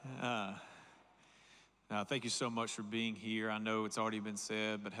Uh, Thank you so much for being here. I know it's already been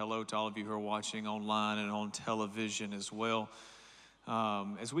said, but hello to all of you who are watching online and on television as well.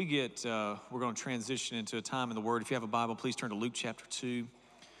 As we get, we're going to transition into a time in the Word. If you have a Bible, please turn to Luke chapter 2.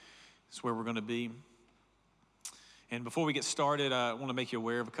 That's where we're going to be. And before we get started, I want to make you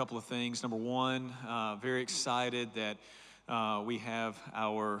aware of a couple of things. Number one, very excited that we have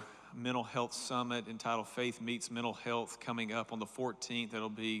our mental health summit entitled Faith Meets Mental Health coming up on the 14th. That'll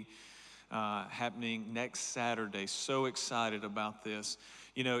be happening next Saturday. So excited about this.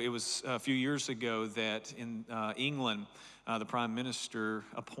 You know, it was a few years ago that in England, the Prime Minister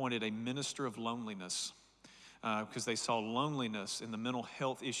appointed a minister of loneliness because they saw loneliness and the mental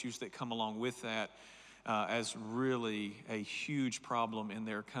health issues that come along with that as really a huge problem in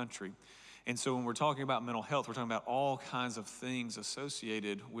their country. And so when we're talking about mental health, we're talking about all kinds of things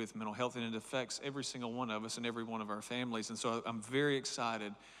associated with mental health, and it affects every single one of us and every one of our families. And so I'm very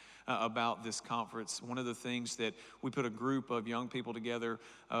excited about this conference. One of the things that we put a group of young people together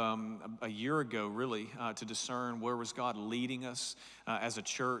a year ago, really, to discern where was God leading us as a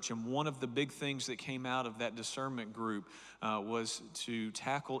church. And one of the big things that came out of that discernment group was to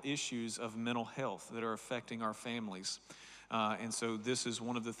tackle issues of mental health that are affecting our families. And so this is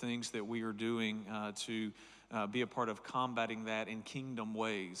one of the things that we are doing to be a part of combating that in kingdom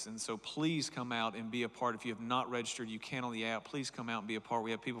ways. And so please come out and be a part. If you have not registered, you can on the app. Please come out and be a part.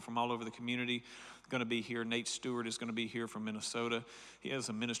 We have people from all over the community going to be here. Nate Stewart is going to be here from Minnesota. He has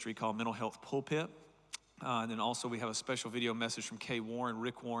a ministry called Mental Health Pulpit. And then also we have a special video message from Kay Warren,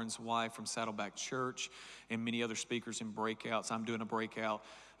 Rick Warren's wife from Saddleback Church, and many other speakers in breakouts. I'm doing a breakout.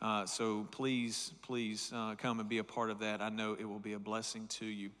 So please come and be a part of that. I know it will be a blessing to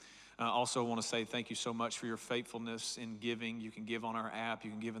you. Also want to say thank you so much for your faithfulness in giving. You can give on our app.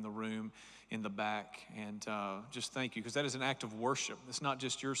 You can give in the room in the back. And just thank you, because that is an act of worship. It's not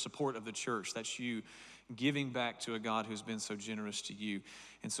just your support of the church. That's you giving back to a God who's been so generous to you.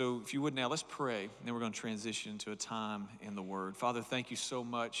 And so if you would now, let's pray. And then we're going to transition into a time in the Word. Father, thank you so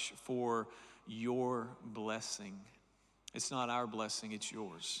much for your blessing. It's not our blessing, it's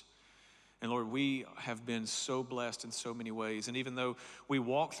yours. And Lord, we have been so blessed in so many ways. And even though we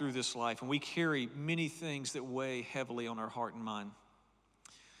walk through this life and we carry many things that weigh heavily on our heart and mind,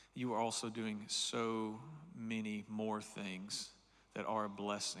 you are also doing so many more things that are a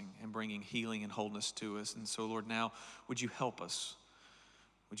blessing and bringing healing and wholeness to us. And so, Lord, now would you help us?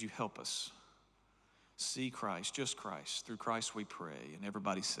 Would you help us see Christ, just Christ? Through Christ we pray. And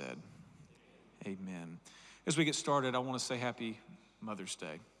everybody said, amen. As we get started, I want to say happy Mother's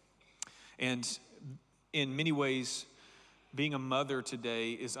Day. And in many ways, being a mother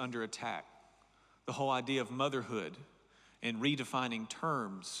today is under attack. The whole idea of motherhood and redefining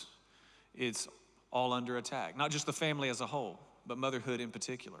terms is all under attack. Not just the family as a whole, but motherhood in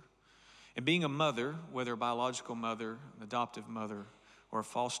particular. And being a mother, whether a biological mother, an adoptive mother, or a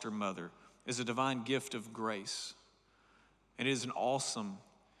foster mother, is a divine gift of grace. And it is an awesome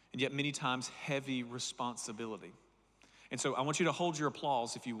and yet many times heavy responsibility. And so I want you to hold your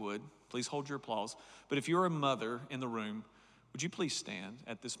applause if you would. Please hold your applause. But if you're a mother in the room, would you please stand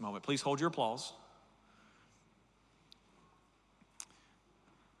at this moment? Please hold your applause.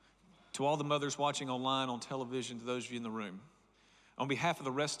 To all the mothers watching online, on television, to those of you in the room, on behalf of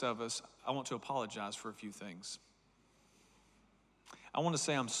the rest of us, I want to apologize for a few things. I want to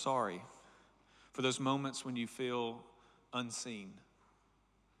say I'm sorry for those moments when you feel unseen.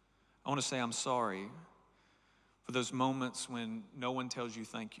 I want to say I'm sorry for those moments when no one tells you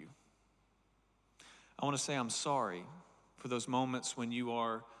thank you. I want to say I'm sorry for those moments when you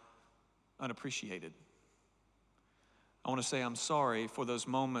are unappreciated. I want to say I'm sorry for those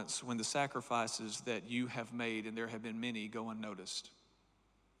moments when the sacrifices that you have made, and there have been many, go unnoticed.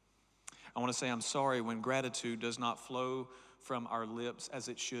 I want to say I'm sorry when gratitude does not flow from our lips as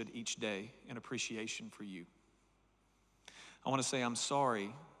it should each day in appreciation for you. I want to say I'm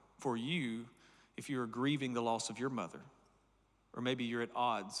sorry for you if you are grieving the loss of your mother, or maybe you're at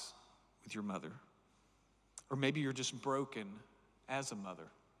odds with your mother, or maybe you're just broken as a mother,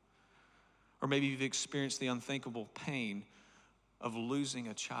 or maybe you've experienced the unthinkable pain of losing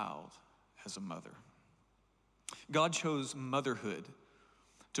a child as a mother. God chose motherhood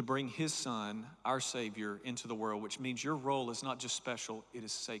to bring his son, our Savior, into the world, which means your role is not just special, it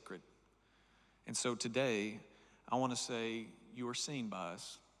is sacred. And so today, I want to say you are seen by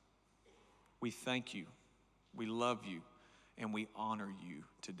us. We thank you, we love you, and we honor you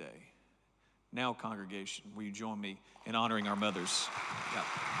today. Now, congregation, will you join me in honoring our mothers? Yeah.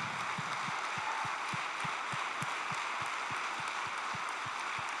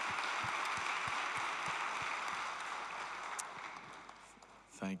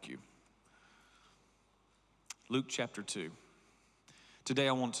 Thank you. Luke chapter 2. Today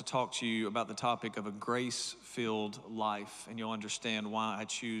I want to talk to you about the topic of a grace-filled life, and you'll understand why I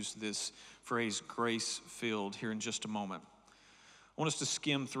choose this phrase, grace-filled, here in just a moment. I want us to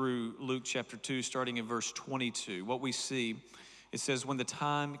skim through Luke chapter 2, starting in verse 22. What we see, it says, when the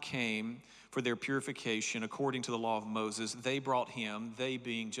time came for their purification according to the law of Moses, they brought him, they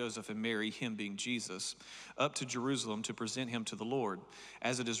being Joseph and Mary, him being Jesus, up to Jerusalem to present him to the Lord.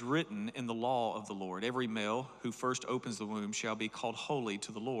 As it is written in the law of the Lord, every male who first opens the womb shall be called holy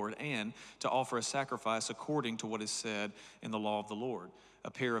to the Lord, and to offer a sacrifice according to what is said in the law of the Lord,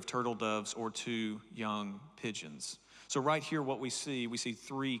 a pair of turtle doves or 2 young pigeons. So right here, what we see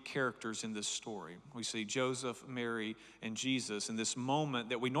three characters in this story. We see Joseph, Mary, and Jesus. In this moment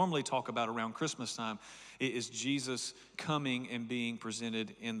that we normally talk about around Christmas time, it is Jesus coming and being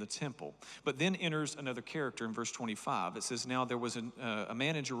presented in the temple. But then enters another character in verse 25. It says, now there was a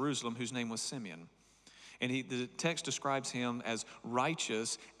man in Jerusalem whose name was Simeon. And the text describes him as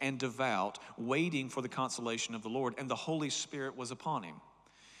righteous and devout, waiting for the consolation of the Lord, and the Holy Spirit was upon him.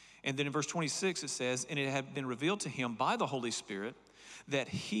 And then in verse 26 it says, and it had been revealed to him by the Holy Spirit that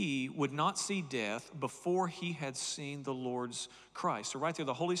he would not see death before he had seen the Lord's Christ. So right there,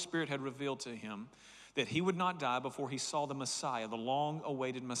 the Holy Spirit had revealed to him that he would not die before he saw the Messiah, the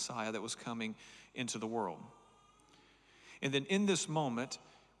long-awaited Messiah that was coming into the world. And then in this moment,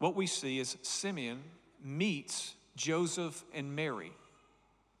 what we see is Simeon meets Joseph and Mary.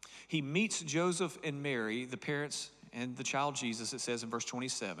 He meets Joseph and Mary, the parents and the child Jesus, it says in verse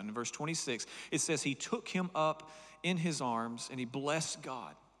 27. In verse 26, it says he took him up in his arms and he blessed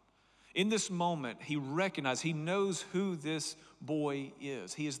God. In this moment, he recognized, he knows who this boy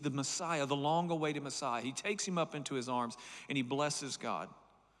is. He is the Messiah, the long-awaited Messiah. He takes him up into his arms and he blesses God.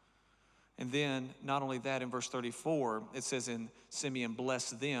 And then, not only that, in verse 34, it says, and Simeon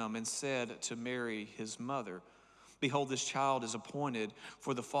blessed them and said to Mary, his mother, behold, this child is appointed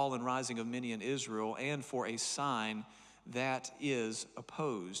for the fall and rising of many in Israel, and for a sign that is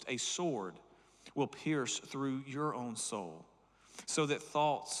opposed. A sword will pierce through your own soul, so that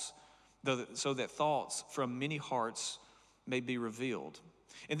thoughts from many hearts may be revealed.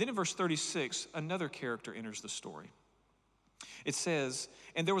 And then in verse 36, another character enters the story. It says,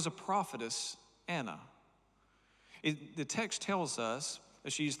 and there was a prophetess, Anna. The text tells us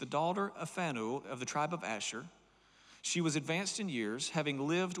that she's the daughter of Phanuel of the tribe of Asher. She was advanced in years, having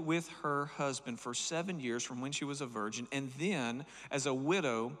lived with her husband for 7 years from when she was a virgin, and then as a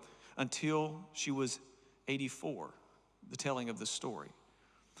widow until she was 84, the telling of the story.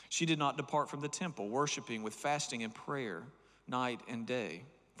 She did not depart from the temple, worshiping with fasting and prayer night and day.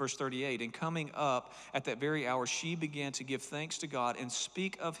 Verse 38, and coming up at that very hour, she began to give thanks to God and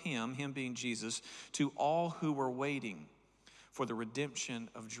speak of him being Jesus, to all who were waiting for the redemption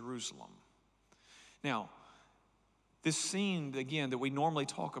of Jerusalem. Now, this scene, again, that we normally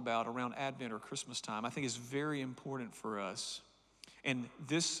talk about around Advent or Christmas time, I think is very important for us. And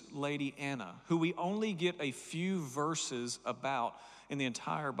this lady, Anna, who we only get a few verses about in the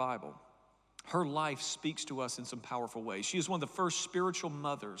entire Bible, her life speaks to us in some powerful ways. She is one of the first spiritual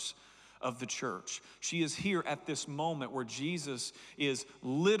mothers of the church. She is here at this moment where Jesus is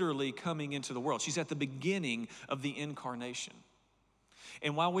literally coming into the world. She's at the beginning of the incarnation.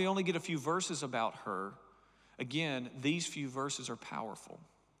 And while we only get a few verses about her, again, these few verses are powerful.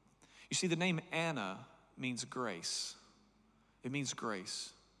 You see, the name Anna means grace. It means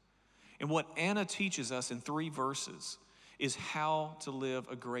grace. And what Anna teaches us in 3 verses is how to live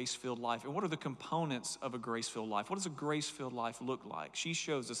a grace-filled life. And what are the components of a grace-filled life? What does a grace-filled life look like? She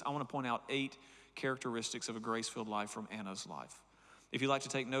shows us, I want to point out 8 characteristics of a grace-filled life from Anna's life. If you'd like to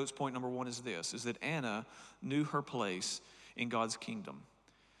take notes, point number 1 is this, is that Anna knew her place in God's kingdom.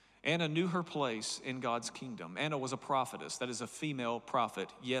 Anna knew her place in God's kingdom. Anna was a prophetess, that is a female prophet.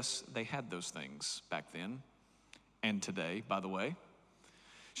 Yes, they had those things back then and today, by the way.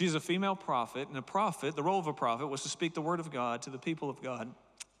 She's a female prophet, and a prophet, the role of a prophet was to speak the word of God to the people of God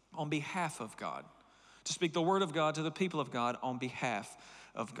on behalf of God. To speak the word of God to the people of God on behalf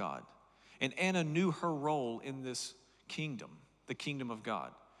of God. And Anna knew her role in this kingdom, the kingdom of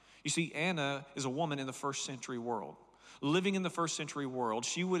God. You see, Anna is a woman in the first century world. Living in the first century world,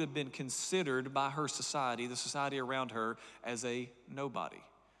 she would have been considered by her society, the society around her, as a nobody.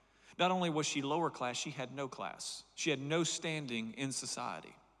 Not only was she lower class, she had no class. She had no standing in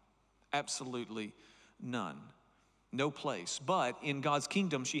society. Absolutely none. No place. But in God's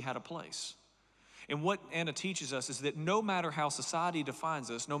kingdom, she had a place. And what Anna teaches us is that no matter how society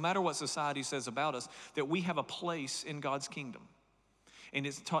defines us, no matter what society says about us, that we have a place in God's kingdom. And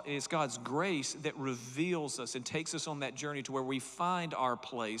it's God's grace that reveals us and takes us on that journey to where we find our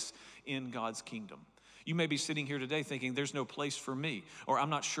place in God's kingdom. You may be sitting here today thinking, there's no place for me, or I'm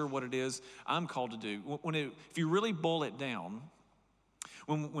not sure what it is I'm called to do. If you really boil it down,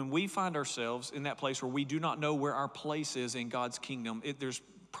 when we find ourselves in that place where we do not know where our place is in God's kingdom, there's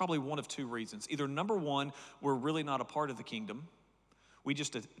probably one of two reasons. Either number one, we're really not a part of the kingdom. We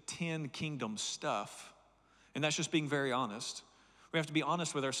just attend kingdom stuff, and that's just being very honest. We have to be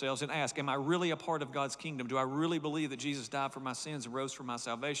honest with ourselves and ask, am I really a part of God's kingdom? Do I really believe that Jesus died for my sins and rose for my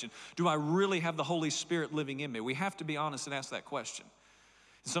salvation? Do I really have the Holy Spirit living in me? We have to be honest and ask that question.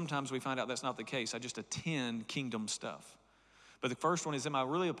 And sometimes we find out that's not the case. I just attend kingdom stuff. But the first one is, am I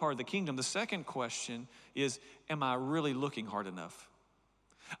really a part of the kingdom? The second question is, am I really looking hard enough?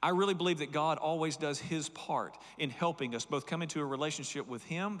 I really believe that God always does his part in helping us both come into a relationship with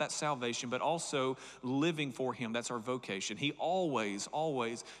him, that's salvation, but also living for him, that's our vocation. He always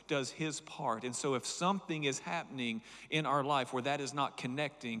does his part. And so if something is happening in our life where that is not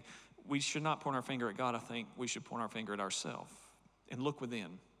connecting, we should not point our finger at God. I think we should point our finger at ourselves and look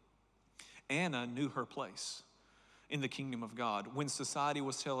within. Anna knew her place in the kingdom of God. When society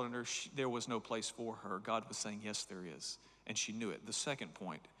was telling her there was no place for her, God was saying, yes, there is. And she knew it. The second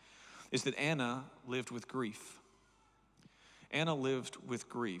point is that Anna lived with grief. Anna lived with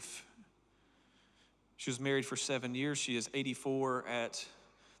grief. She was married for 7 years. She is 84 at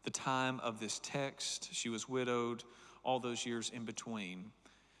the time of this text. She was widowed all those years in between.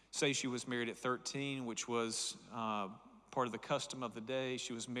 Say she was married at 13, which was part of the custom of the day.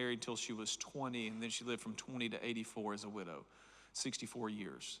 She was married till she was 20, and then she lived from 20 to 84 as a widow, 64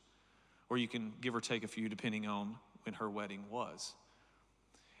 years. Or you can give or take a few depending on when her wedding was.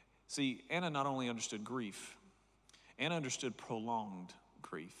 See, Anna not only understood grief, Anna understood prolonged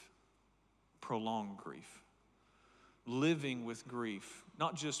grief. Prolonged grief. Living with grief,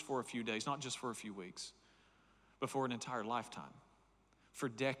 not just for a few days, not just for a few weeks, but for an entire lifetime, for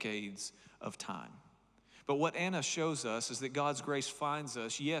decades of time. But what Anna shows us is that God's grace finds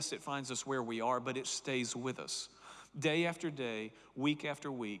us. Yes, it finds us where we are, but it stays with us. Day after day, week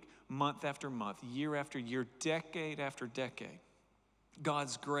after week, month after month, year after year, decade after decade,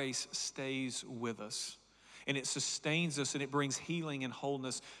 God's grace stays with us. And it sustains us and it brings healing and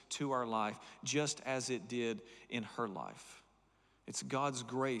wholeness to our life, just as it did in her life. It's God's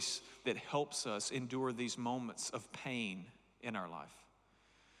grace that helps us endure these moments of pain in our life.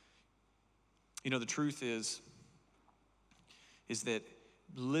 You know, the truth is that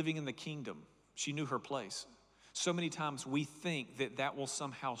living in the kingdom, she knew her place. So many times we think that will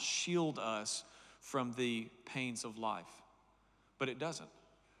somehow shield us from the pains of life, but it doesn't.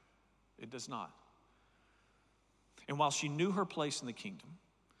 It does not. And while she knew her place in the kingdom,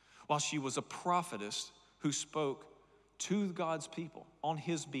 while she was a prophetess who spoke to God's people on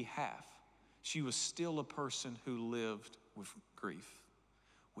his behalf, she was still a person who lived with grief,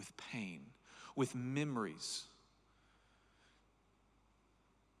 with pain, with memories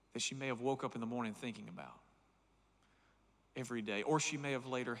that she may have woke up in the morning thinking about every day, or she may have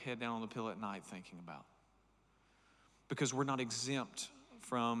laid her head down on the pillow at night thinking about. Because we're not exempt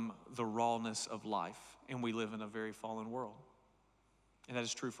from the rawness of life, and we live in a very fallen world. And that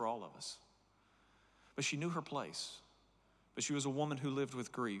is true for all of us. But she knew her place. But she was a woman who lived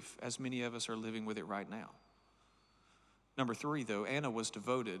with grief, as many of us are living with it right now. Number three, though, Anna was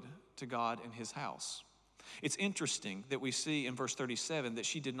devoted to God and his house. It's interesting that we see in verse 37 that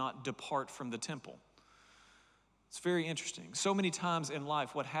she did not depart from the temple. It's very interesting. So many times in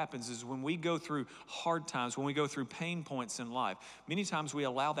life, what happens is when we go through hard times, when we go through pain points in life, many times we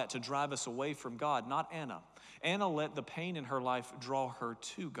allow that to drive us away from God, not Anna. Anna let the pain in her life draw her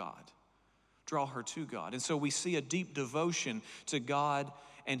to God. Draw her to God. And so we see a deep devotion to God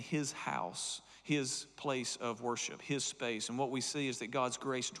and his house, his place of worship, his space. And what we see is that God's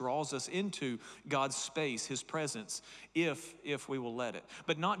grace draws us into God's space, his presence, if we will let it.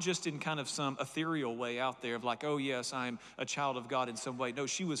 But not just in kind of some ethereal way out there of like, oh yes, I'm a child of God in some way. No,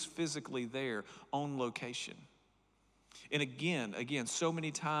 she was physically there on location. And again, so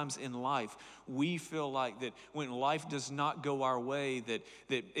many times in life, we feel like that when life does not go our way, that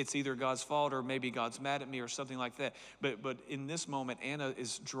it's either God's fault or maybe God's mad at me or something like that. But in this moment, Anna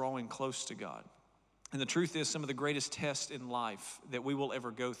is drawing close to God. And the truth is, some of the greatest tests in life that we will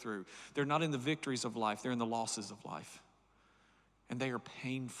ever go through, they're not in the victories of life, they're in the losses of life. And they are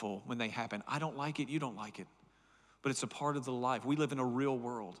painful when they happen. I don't like it, you don't like it. But it's a part of the life. We live in a real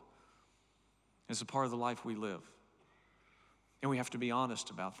world. It's a part of the life we live. And we have to be honest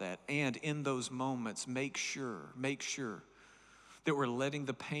about that. And in those moments, make sure that we're letting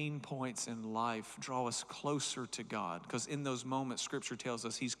the pain points in life draw us closer to God. Because in those moments, Scripture tells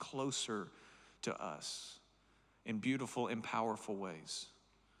us He's closer to us in beautiful and powerful ways.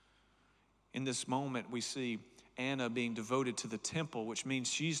 In this moment, we see Anna being devoted to the temple, which means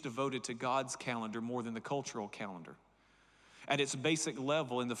she's devoted to God's calendar more than the cultural calendar. At its basic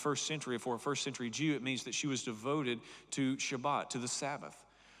level in the first century, for a first century Jew, it means that she was devoted to Shabbat, to the Sabbath.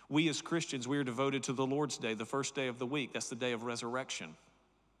 We as Christians, we are devoted to the Lord's Day, the first day of the week. That's the day of resurrection.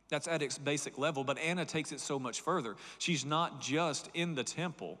 That's at its basic level, but Anna takes it so much further. She's not just in the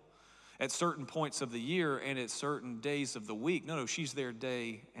temple at certain points of the year and at certain days of the week. No, she's there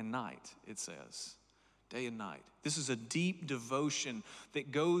day and night, it says. Day and night. This is a deep devotion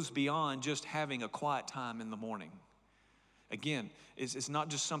that goes beyond just having a quiet time in the morning. Again, it's not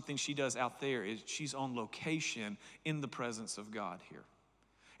just something she does out there. She's on location in the presence of God here.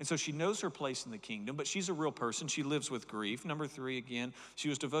 And so she knows her place in the kingdom, but she's a real person. She lives with grief. Number 3, again, she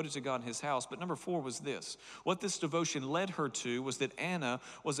was devoted to God in His house. But number 4 was this. What this devotion led her to was that Anna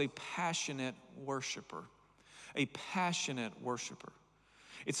was a passionate worshiper. A passionate worshiper.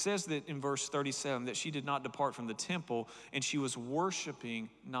 It says that in verse 37 that she did not depart from the temple and she was worshiping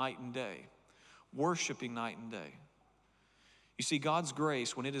night and day. Worshiping night and day. You see, God's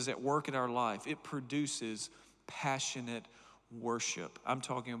grace, when it is at work in our life, it produces passionate worship. I'm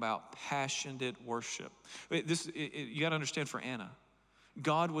talking about passionate worship. You got to understand, for Anna,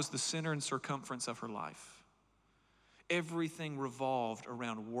 God was the center and circumference of her life. Everything revolved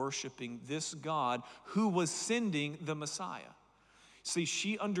around worshiping this God who was sending the Messiah. See,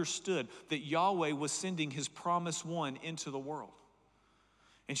 she understood that Yahweh was sending His promised one into the world.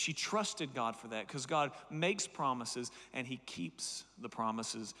 And she trusted God for that, because God makes promises and He keeps the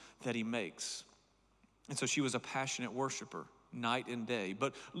promises that He makes. And so she was a passionate worshiper night and day.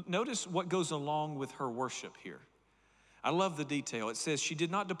 But notice what goes along with her worship here. I love the detail. It says she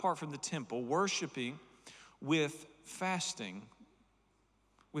did not depart from the temple, worshiping with fasting.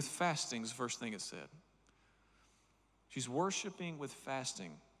 With fasting is the first thing it said. She's worshiping with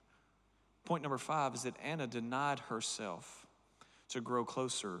fasting. Point number 5 is that Anna denied herself to grow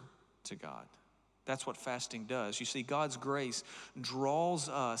closer to God. That's what fasting does. You see, God's grace draws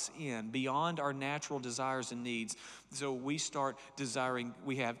us in beyond our natural desires and needs. So we start desiring,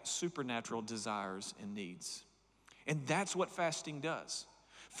 we have supernatural desires and needs. And that's what fasting does.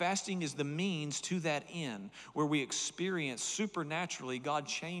 Fasting is the means to that end, where we experience supernaturally God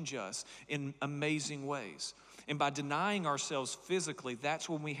change us in amazing ways. And by denying ourselves physically, that's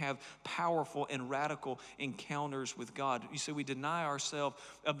when we have powerful and radical encounters with God. You see, we deny ourselves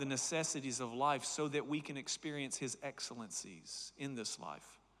of the necessities of life so that we can experience His excellencies in this life.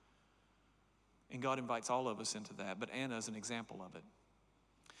 And God invites all of us into that, but Anna is an example of it.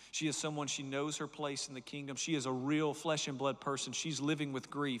 She is someone, she knows her place in the kingdom. She is a real flesh and blood person. She's living with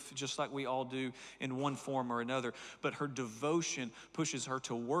grief, just like we all do in one form or another. But her devotion pushes her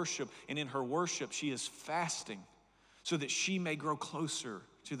to worship. And in her worship, she is fasting so that she may grow closer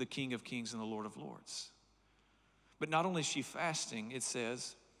to the King of Kings and the Lord of Lords. But not only is she fasting, it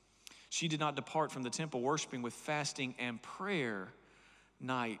says, she did not depart from the temple, worshiping with fasting and prayer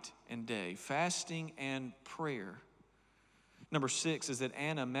night and day. Fasting and prayer. Number 6 is that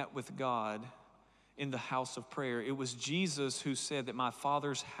Anna met with God in the house of prayer. It was Jesus who said that my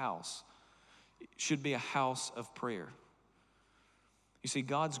Father's house should be a house of prayer. You see,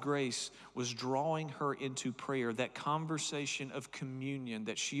 God's grace was drawing her into prayer, that conversation of communion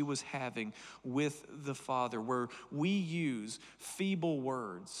that she was having with the Father, where we use feeble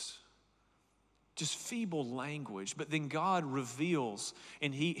words, just feeble language, but then God reveals,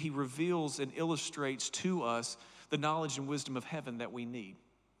 and He reveals and illustrates to us the knowledge and wisdom of heaven that we need.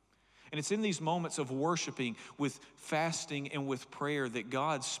 And it's in these moments of worshiping with fasting and with prayer that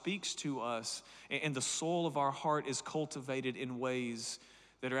God speaks to us, and the soul of our heart is cultivated in ways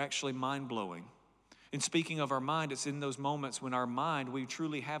that are actually mind-blowing. And speaking of our mind, it's in those moments when our mind, we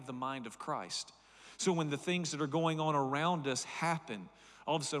truly have the mind of Christ. So when the things that are going on around us happen,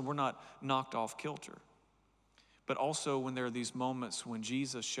 all of a sudden we're not knocked off kilter. But also when there are these moments when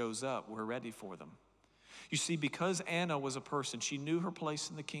Jesus shows up, we're ready for them. You see, because Anna was a person, she knew her place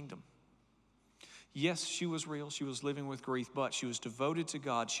in the kingdom. Yes, she was real. She was living with grief, but she was devoted to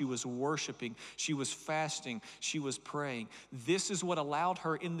God. She was worshiping. She was fasting. She was praying. This is what allowed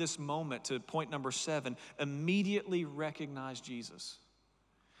her in this moment to, point number 7, immediately recognize Jesus.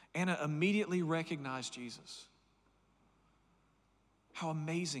 Anna immediately recognized Jesus. How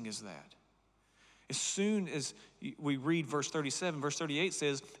amazing is that? As soon as we read verse 37, verse 38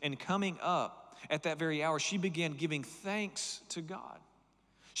 says, and coming up at that very hour, she began giving thanks to God.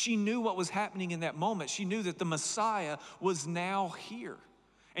 She knew what was happening in that moment. She knew that the Messiah was now here,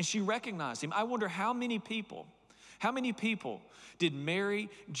 and she recognized him. I wonder how many people did Mary,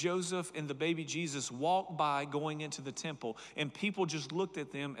 Joseph, and the baby Jesus walk by going into the temple, and people just looked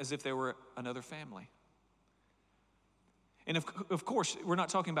at them as if they were another family? And of course, we're not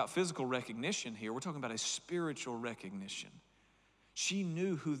talking about physical recognition here. We're talking about a spiritual recognition. She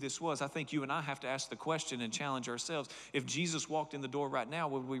knew who this was. I think you and I have to ask the question and challenge ourselves. If Jesus walked in the door right now,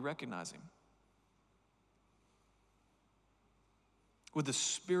 would we recognize him? Would the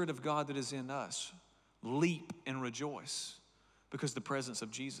Spirit of God that is in us leap and rejoice because the presence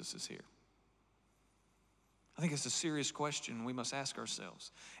of Jesus is here? I think it's a serious question we must ask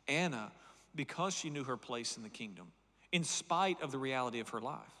ourselves. Anna, because she knew her place in the kingdom, in spite of the reality of her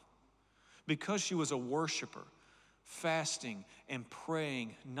life, because she was a worshiper, fasting and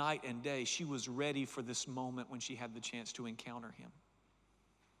praying night and day, she was ready for this moment when she had the chance to encounter him.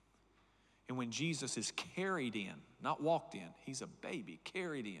 And when Jesus is carried in, not walked in, he's a baby,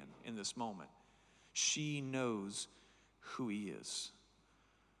 carried in this moment, she knows who he is.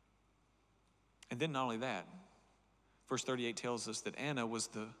 And then not only that, verse 38 tells us that Anna was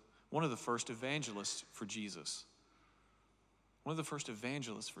one of the first evangelists for Jesus. One of the first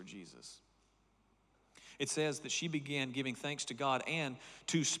evangelists for Jesus. It says that she began giving thanks to God and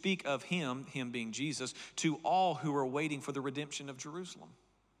to speak of him being Jesus, to all who were waiting for the redemption of Jerusalem.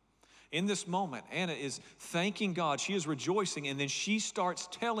 In this moment, Anna is thanking God. She is rejoicing, and then she starts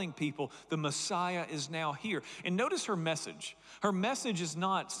telling people the Messiah is now here. And notice her message. Her message is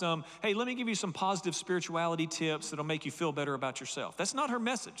not some, hey, let me give you some positive spirituality tips that'll make you feel better about yourself. That's not her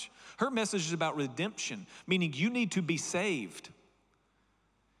message. Her message is about redemption, meaning you need to be saved.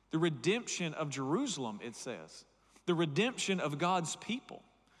 The redemption of Jerusalem, it says. The redemption of God's people.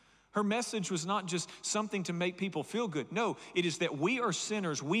 Her message was not just something to make people feel good. No, it is that we are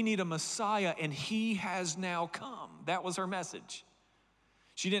sinners. We need a Messiah, and he has now come. That was her message.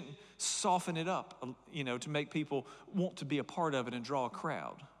 She didn't soften it up, to make people want to be a part of it and draw a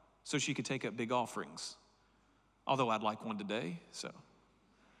crowd so she could take up big offerings. Although I'd like one today, so.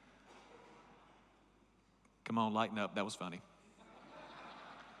 Come on, lighten up. That was funny.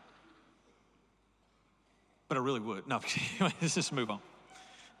 But I really would. No, let's just move on.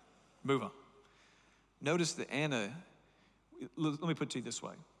 Move on. Notice that Anna, let me put it to you this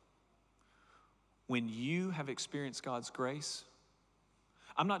way. When you have experienced God's grace,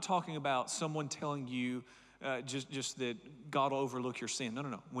 I'm not talking about someone telling you just that God will overlook your sin.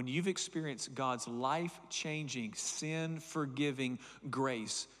 No. When you've experienced God's life-changing, sin-forgiving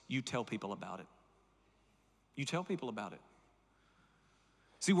grace, you tell people about it. You tell people about it.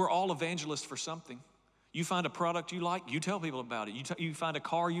 See, we're all evangelists for something. You find a product you like, you tell people about it. You find a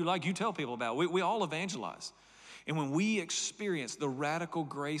car you like, you tell people about it. We all evangelize. And when we experience the radical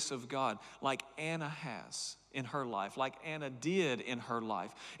grace of God, like Anna has in her life, like Anna did in her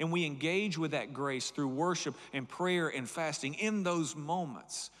life, and we engage with that grace through worship and prayer and fasting, in those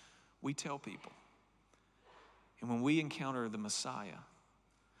moments, we tell people. And when we encounter the Messiah,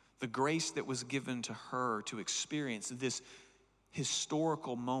 the grace that was given to her to experience this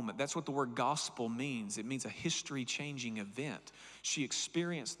historical moment. That's what the word gospel means. It means a history-changing event. She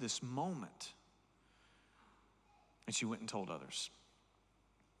experienced this moment, and she went and told others.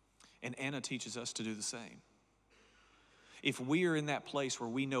 And Anna teaches us to do the same. If we are in that place where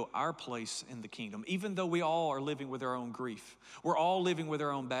we know our place in the kingdom, even though we all are living with our own grief, we're all living with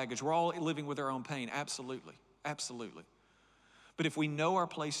our own baggage, we're all living with our own pain, absolutely, absolutely. But if we know our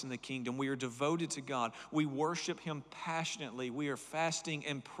place in the kingdom, we are devoted to God, we worship him passionately, we are fasting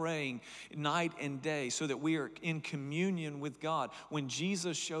and praying night and day so that we are in communion with God. When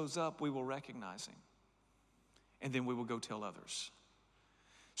Jesus shows up, we will recognize him. And then we will go tell others.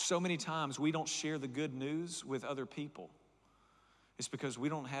 So many times we don't share the good news with other people. It's because we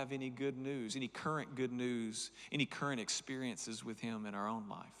don't have any good news, any current good news, any current experiences with him in our own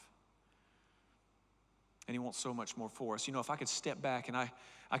life. And he wants so much more for us. If I could step back and I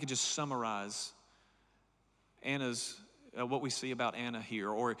could just summarize Anna's, what we see about Anna here,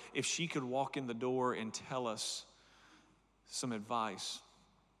 or if she could walk in the door and tell us some advice,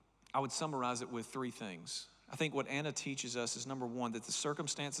 I would summarize it with three things. I think what Anna teaches us is, number one, that the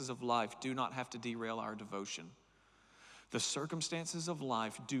circumstances of life do not have to derail our devotion. The circumstances of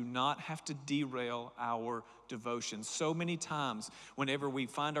life do not have to derail our devotion. So many times, whenever we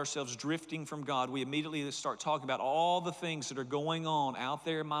find ourselves drifting from God, we immediately start talking about all the things that are going on out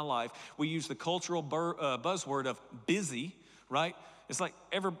there in my life. We use the cultural buzzword of busy, right? It's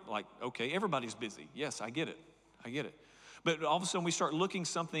okay, everybody's busy. Yes, I get it. But all of a sudden, we start looking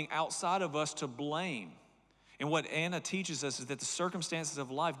something outside of us to blame. And what Anna teaches us is that the circumstances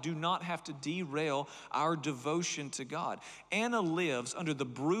of life do not have to derail our devotion to God. Anna lives under the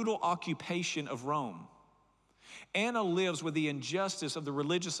brutal occupation of Rome. Anna lives with the injustice of the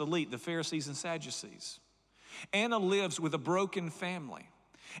religious elite, the Pharisees and Sadducees. Anna lives with a broken family.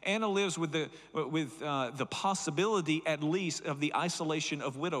 Anna lives with the possibility, at least, of the isolation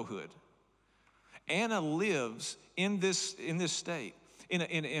of widowhood. Anna lives in this state, in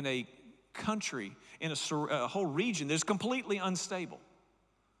a country, in a whole region that is completely unstable,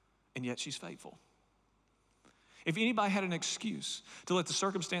 and yet she's faithful. If anybody had an excuse to let the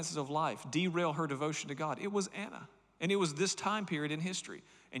circumstances of life derail her devotion to God, it was Anna, and it was this time period in history,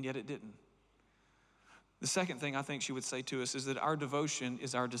 and yet it didn't. The second thing I think she would say to us is that our devotion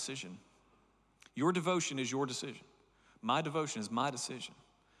is our decision. Your devotion is your decision. My devotion is my decision.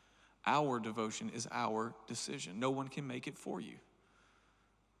 Our devotion is our decision. No one can make it for you.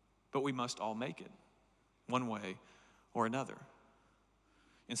 But we must all make it, one way or another.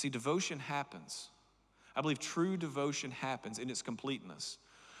 And see, devotion happens. I believe true devotion happens in its completeness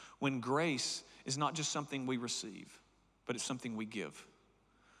when grace is not just something we receive, but it's something we give.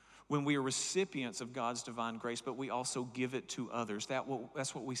 When we are recipients of God's divine grace, but we also give it to others.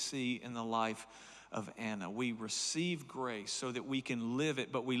 That's what we see in the life of Anna. We receive grace so that we can live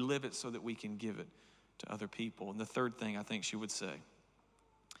it, but we live it so that we can give it to other people. And the third thing I think she would say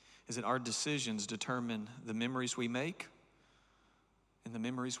is that our decisions determine the memories we make and the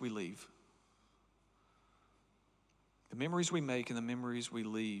memories we leave. The memories we make and the memories we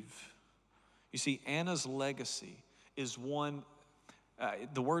leave. You see, Anna's legacy is one,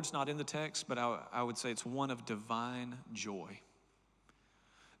 the word's not in the text, but I would say it's one of divine joy.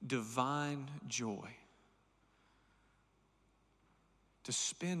 Divine joy. To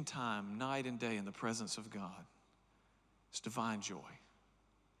spend time night and day in the presence of God is divine joy.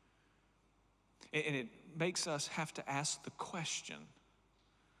 And it makes us have to ask the question,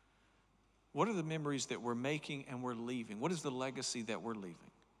 what are the memories that we're making and we're leaving? What is the legacy that we're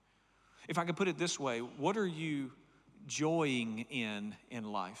leaving? If I could put it this way, what are you joying in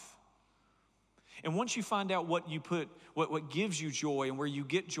life? And once you find out what gives you joy and where you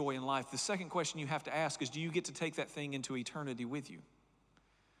get joy in life, the second question you have to ask is, do you get to take that thing into eternity with you?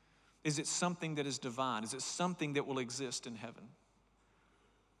 Is it something that is divine? Is it something that will exist in heaven?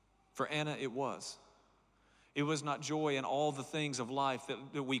 For Anna, it was. It was not joy in all the things of life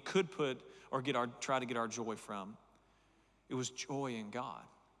that we could put or try to get our joy from. It was joy in God,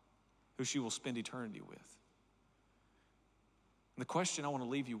 who she will spend eternity with. And the question I want to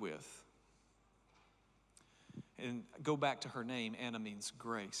leave you with, and go back to her name, Anna means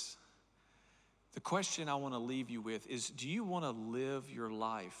grace. The question I want to leave you with is, do you want to live your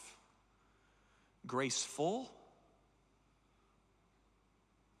life graceful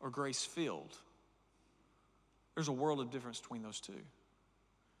or grace-filled? There's a world of difference between those two.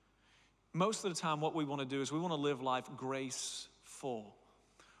 Most of the time, what we want to do is we want to live life graceful.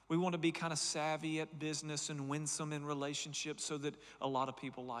 We want to be kind of savvy at business and winsome in relationships so that a lot of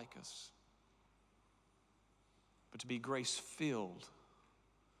people like us. But to be grace-filled,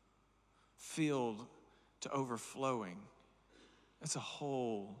 filled to overflowing, that's a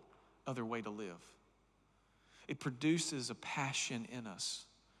whole other way to live. It produces a passion in us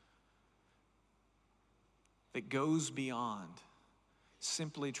that goes beyond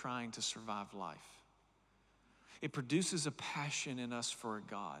simply trying to survive life. It produces a passion in us for a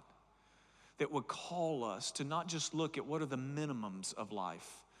God that would call us to not just look at what are the minimums of life,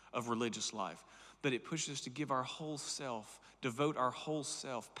 of religious life, but it pushes us to give our whole self, devote our whole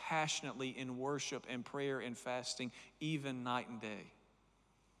self passionately in worship and prayer and fasting, even night and day.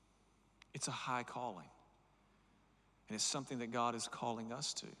 It's a high calling. And it's something that God is calling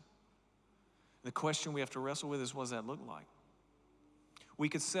us to. The question we have to wrestle with is, what does that look like? We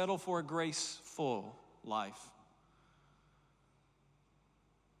could settle for a graceful life.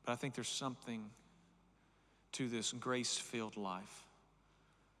 But I think there's something to this grace-filled life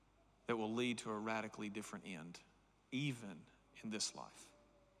that will lead to a radically different end, even in this life.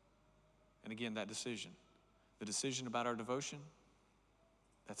 And again, that decision, the decision about our devotion,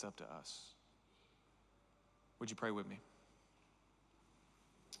 that's up to us. Would you pray with me?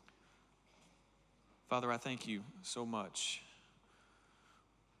 Father, I thank you so much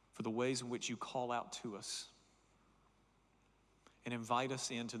for the ways in which you call out to us and invite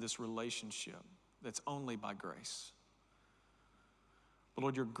us into this relationship that's only by grace. But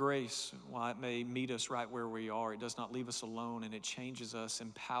Lord, your grace, while it may meet us right where we are, it does not leave us alone, and it changes us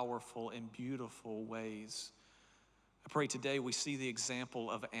in powerful and beautiful ways. I pray today we see the example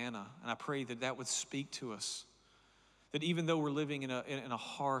of Anna, and I pray that that would speak to us, that even though we're living in a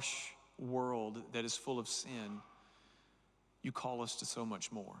harsh world that is full of sin, you call us to so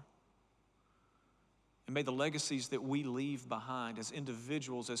much more. And may the legacies that we leave behind as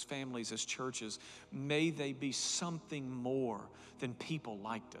individuals, as families, as churches, may they be something more than people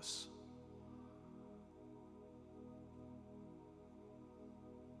liked us.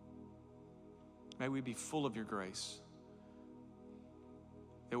 May we be full of your grace,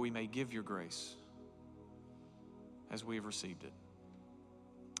 that we may give your grace as we have received it.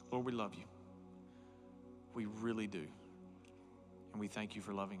 Lord, we love you. We really do. And we thank you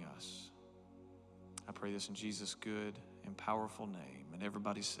for loving us. I pray this in Jesus' good and powerful name. And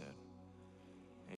everybody said,